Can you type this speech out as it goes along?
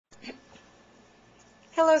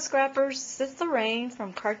Hello Scrappers, this is Lorraine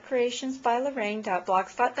from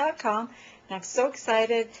cardcreationsbylorraine.blogspot.com, and I'm so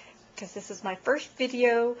excited because this is my first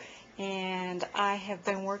video and I have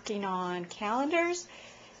been working on calendars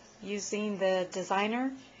using the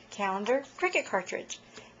Designer Calendar Cricut cartridge.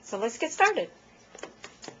 So let's get started.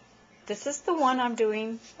 This is the one I'm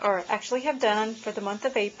doing, or actually have done, for the month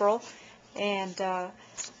of April, and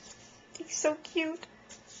he's so cute.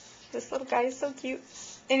 This little guy is so cute.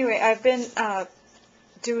 Anyway, I've been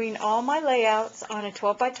doing all my layouts on a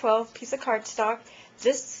 12 by 12 piece of cardstock.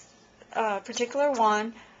 This particular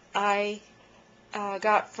one I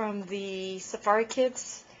got from the Safari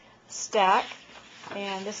Kids stack,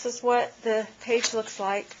 and this is what the page looks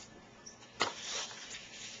like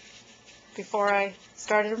before I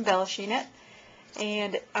started embellishing it.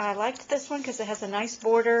 And I liked this one because it has a nice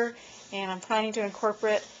border, and I'm planning to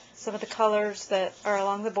incorporate some of the colors that are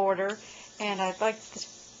along the border. And I liked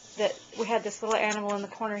this, that we had this little animal in the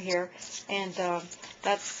corner here, and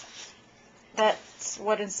that's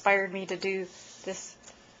what inspired me to do this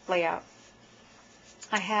layout.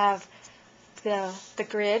 I have the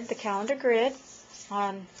grid, the calendar grid,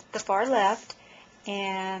 on the far left,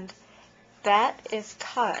 and that is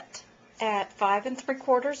cut at 5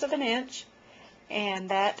 3/4 of an inch, and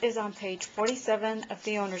that is on page 47 of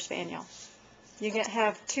the owner's manual. You can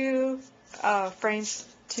have two frames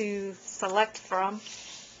to select from,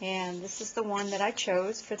 and this is the one that I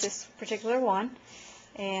chose for this particular one.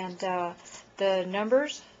 And the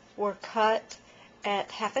numbers were cut at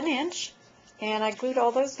 1/2 inch, and I glued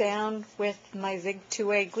all those down with my Zig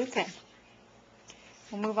 2A glue pen.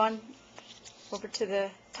 We'll move on over to the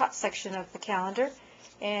top section of the calendar,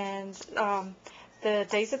 and the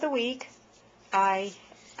days of the week. I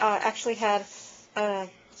actually had a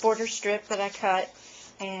border strip that I cut,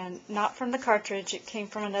 and not from the cartridge, it came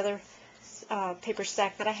from another paper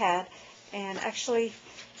stack that I had. And actually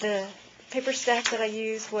the paper stack that I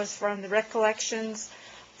used was from the Recollections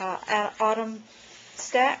Autumn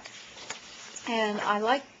stack, and I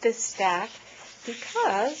like this stack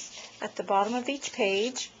because at the bottom of each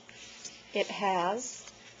page it has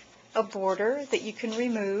a border that you can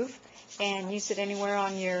remove and use it anywhere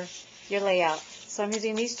on your layout. So I'm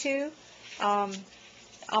using these two on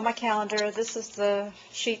my calendar. This is the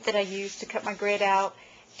sheet that I use to cut my grid out,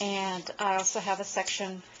 and I also have a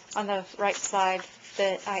section on the right side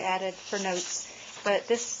that I added for notes. But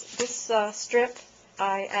this strip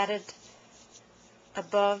I added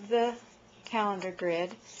above the calendar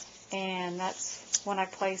grid, and that's when I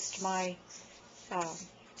placed my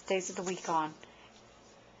days of the week on.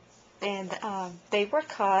 And they were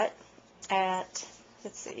cut at,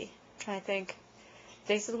 let's see, I'm trying to think,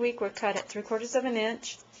 days of the week were cut at 3/4 of an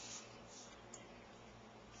inch.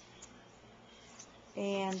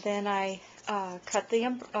 And then I cut the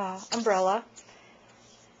umbrella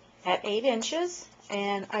at 8 inches,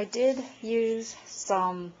 and I did use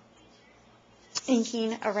some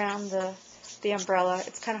inking around the umbrella.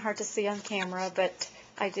 It's kind of hard to see on camera, but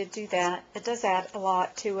I did do that. It does add a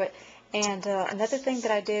lot to it. And another thing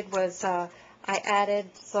that I did was I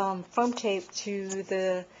added some foam tape to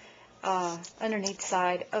the underneath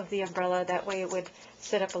side of the umbrella. That way it would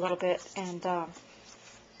sit up a little bit, and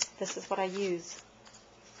this is what I use.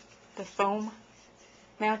 The foam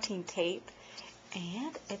mounting tape,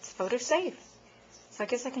 and it's photo safe. So I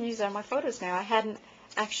guess I can use it on my photos now. I hadn't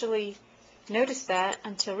actually noticed that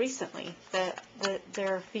until recently, that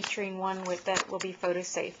they're featuring one that will be photo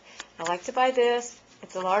safe. I like to buy this.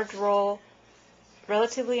 It's a large roll,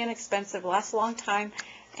 relatively inexpensive, lasts a long time,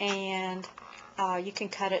 and you can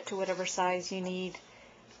cut it to whatever size you need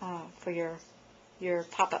for your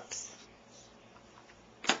pop-ups.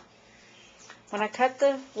 When I cut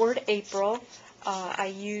the word April, I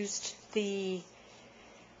used the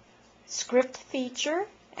script feature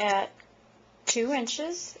at 2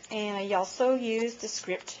 inches, and I also used the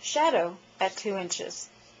script shadow at 2 inches.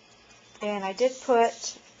 And I did put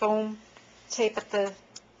foam tape at the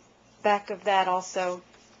back of that also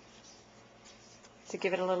to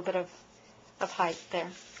give it a little bit of height there.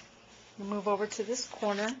 We'll move over to this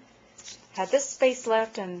corner. Had this space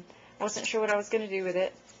left and wasn't sure what I was going to do with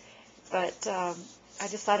it, but I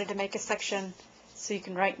decided to make a section so you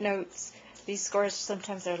can write notes. These scores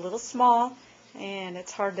sometimes are a little small, and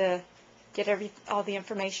it's hard to get all the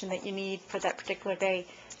information that you need for that particular day.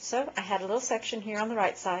 So I had a little section here on the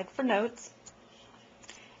right side for notes,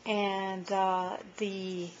 and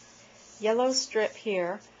the yellow strip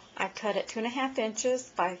here I cut at 2.5 inches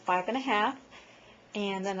by 5.5,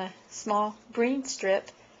 and then a small green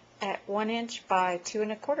strip at 1 inch by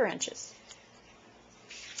 2.25 inches.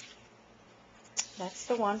 That's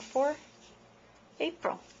the one for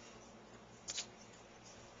April.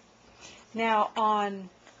 Now on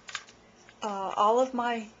all of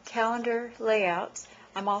my calendar layouts,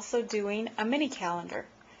 I'm also doing a mini calendar.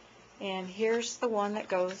 And here's the one that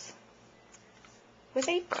goes with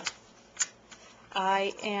April.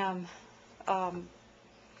 I am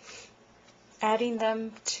adding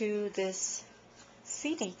them to this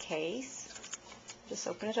CD case. Just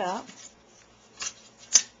open it up.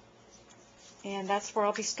 And that's where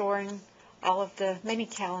I'll be storing all of the mini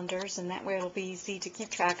calendars, and that way it'll be easy to keep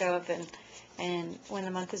track of, and when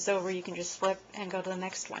the month is over you can just flip and go to the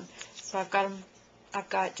next one. So I've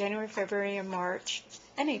got January, February, and March,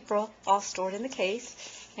 and April all stored in the case,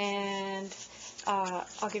 and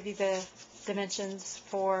I'll give you the dimensions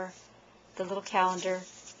for the little calendar.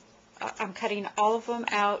 I'm cutting all of them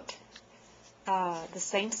out the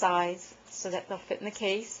same size so that they'll fit in the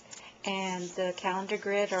case, and the calendar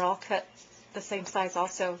grid are all cut the same size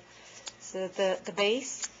also. So the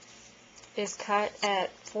base is cut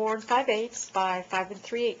at 4 5/8 by 5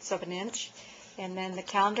 3/8 of an inch, and then the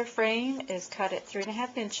calendar frame is cut at 3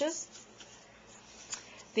 1/2 inches.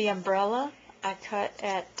 The umbrella I cut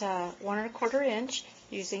at 1 1/4 inch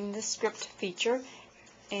using the script feature,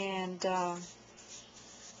 and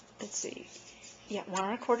let's see, yeah,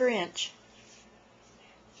 1 1/4 inch,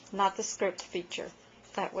 not the script feature.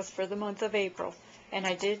 That was for the month of April, and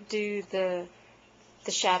I did do the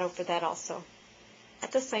shadow for that also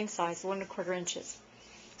at the same size, 1 1/4 inches.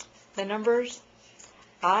 The numbers,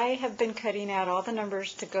 I have been cutting out all the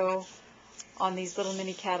numbers to go on these little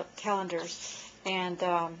mini calendars, and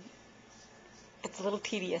it's a little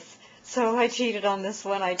tedious, so I cheated on this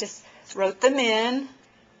one. I just wrote them in. You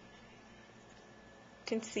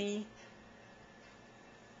can see.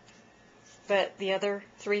 But the other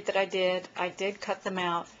 3 that I did cut them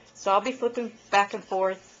out. So I'll be flipping back and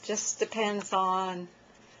forth. Just depends on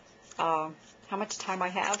how much time I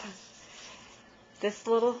have. This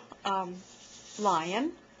little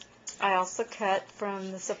lion, I also cut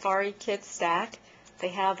from the Safari Kids stack. They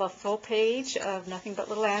have a full page of nothing but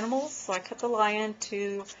little animals, so I cut the lion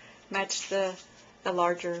to match the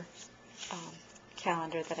larger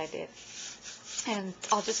calendar that I did. And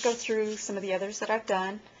I'll just go through some of the others that I've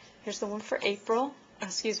done. Here's the one for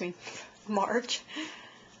March.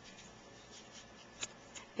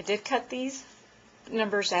 I did cut these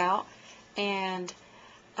numbers out, and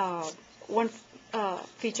one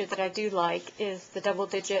feature that I do like is the double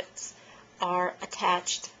digits are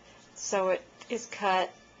attached, so it is cut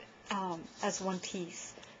as one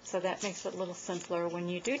piece, so that makes it a little simpler when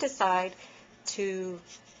you do decide to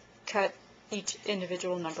cut each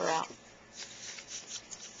individual number out.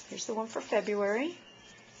 Here's the one for February.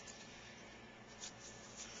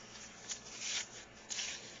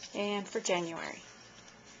 And for January.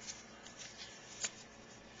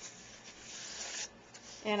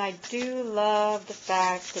 And I do love the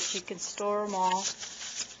fact that you can store them all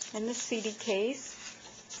in the CD case.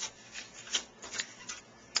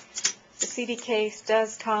 The CD case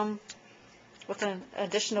does come with an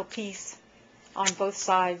additional piece on both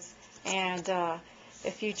sides, and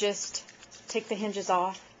if you just take the hinges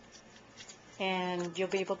off, and you'll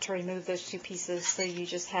be able to remove those 2 pieces, so you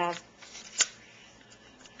just have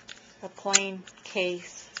a plain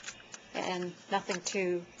case and nothing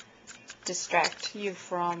to distract you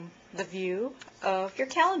from the view of your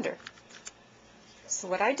calendar. So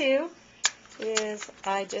what I do is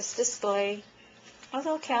I just display a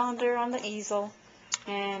little calendar on the easel,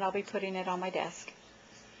 and I'll be putting it on my desk.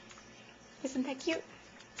 Isn't that cute?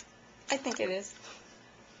 I think it is.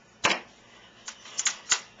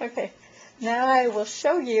 Okay, now I will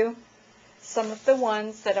show you some of the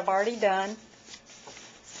ones that I've already done.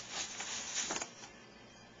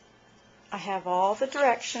 I have all the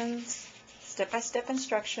directions, step-by-step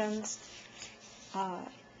instructions on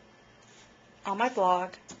my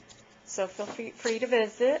blog, so feel free to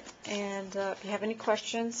visit, and if you have any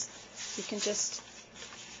questions, you can just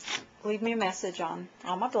leave me a message on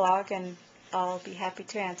my blog, and I'll be happy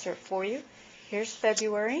to answer it for you. Here's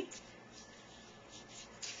February.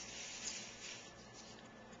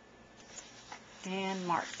 And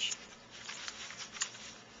March.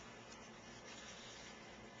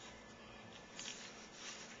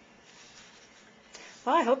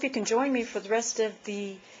 Well, I hope you can join me for the rest of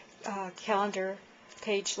the calendar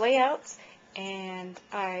page layouts, and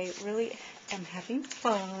I really am having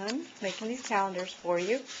fun making these calendars for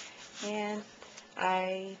you, and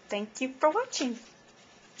I thank you for watching.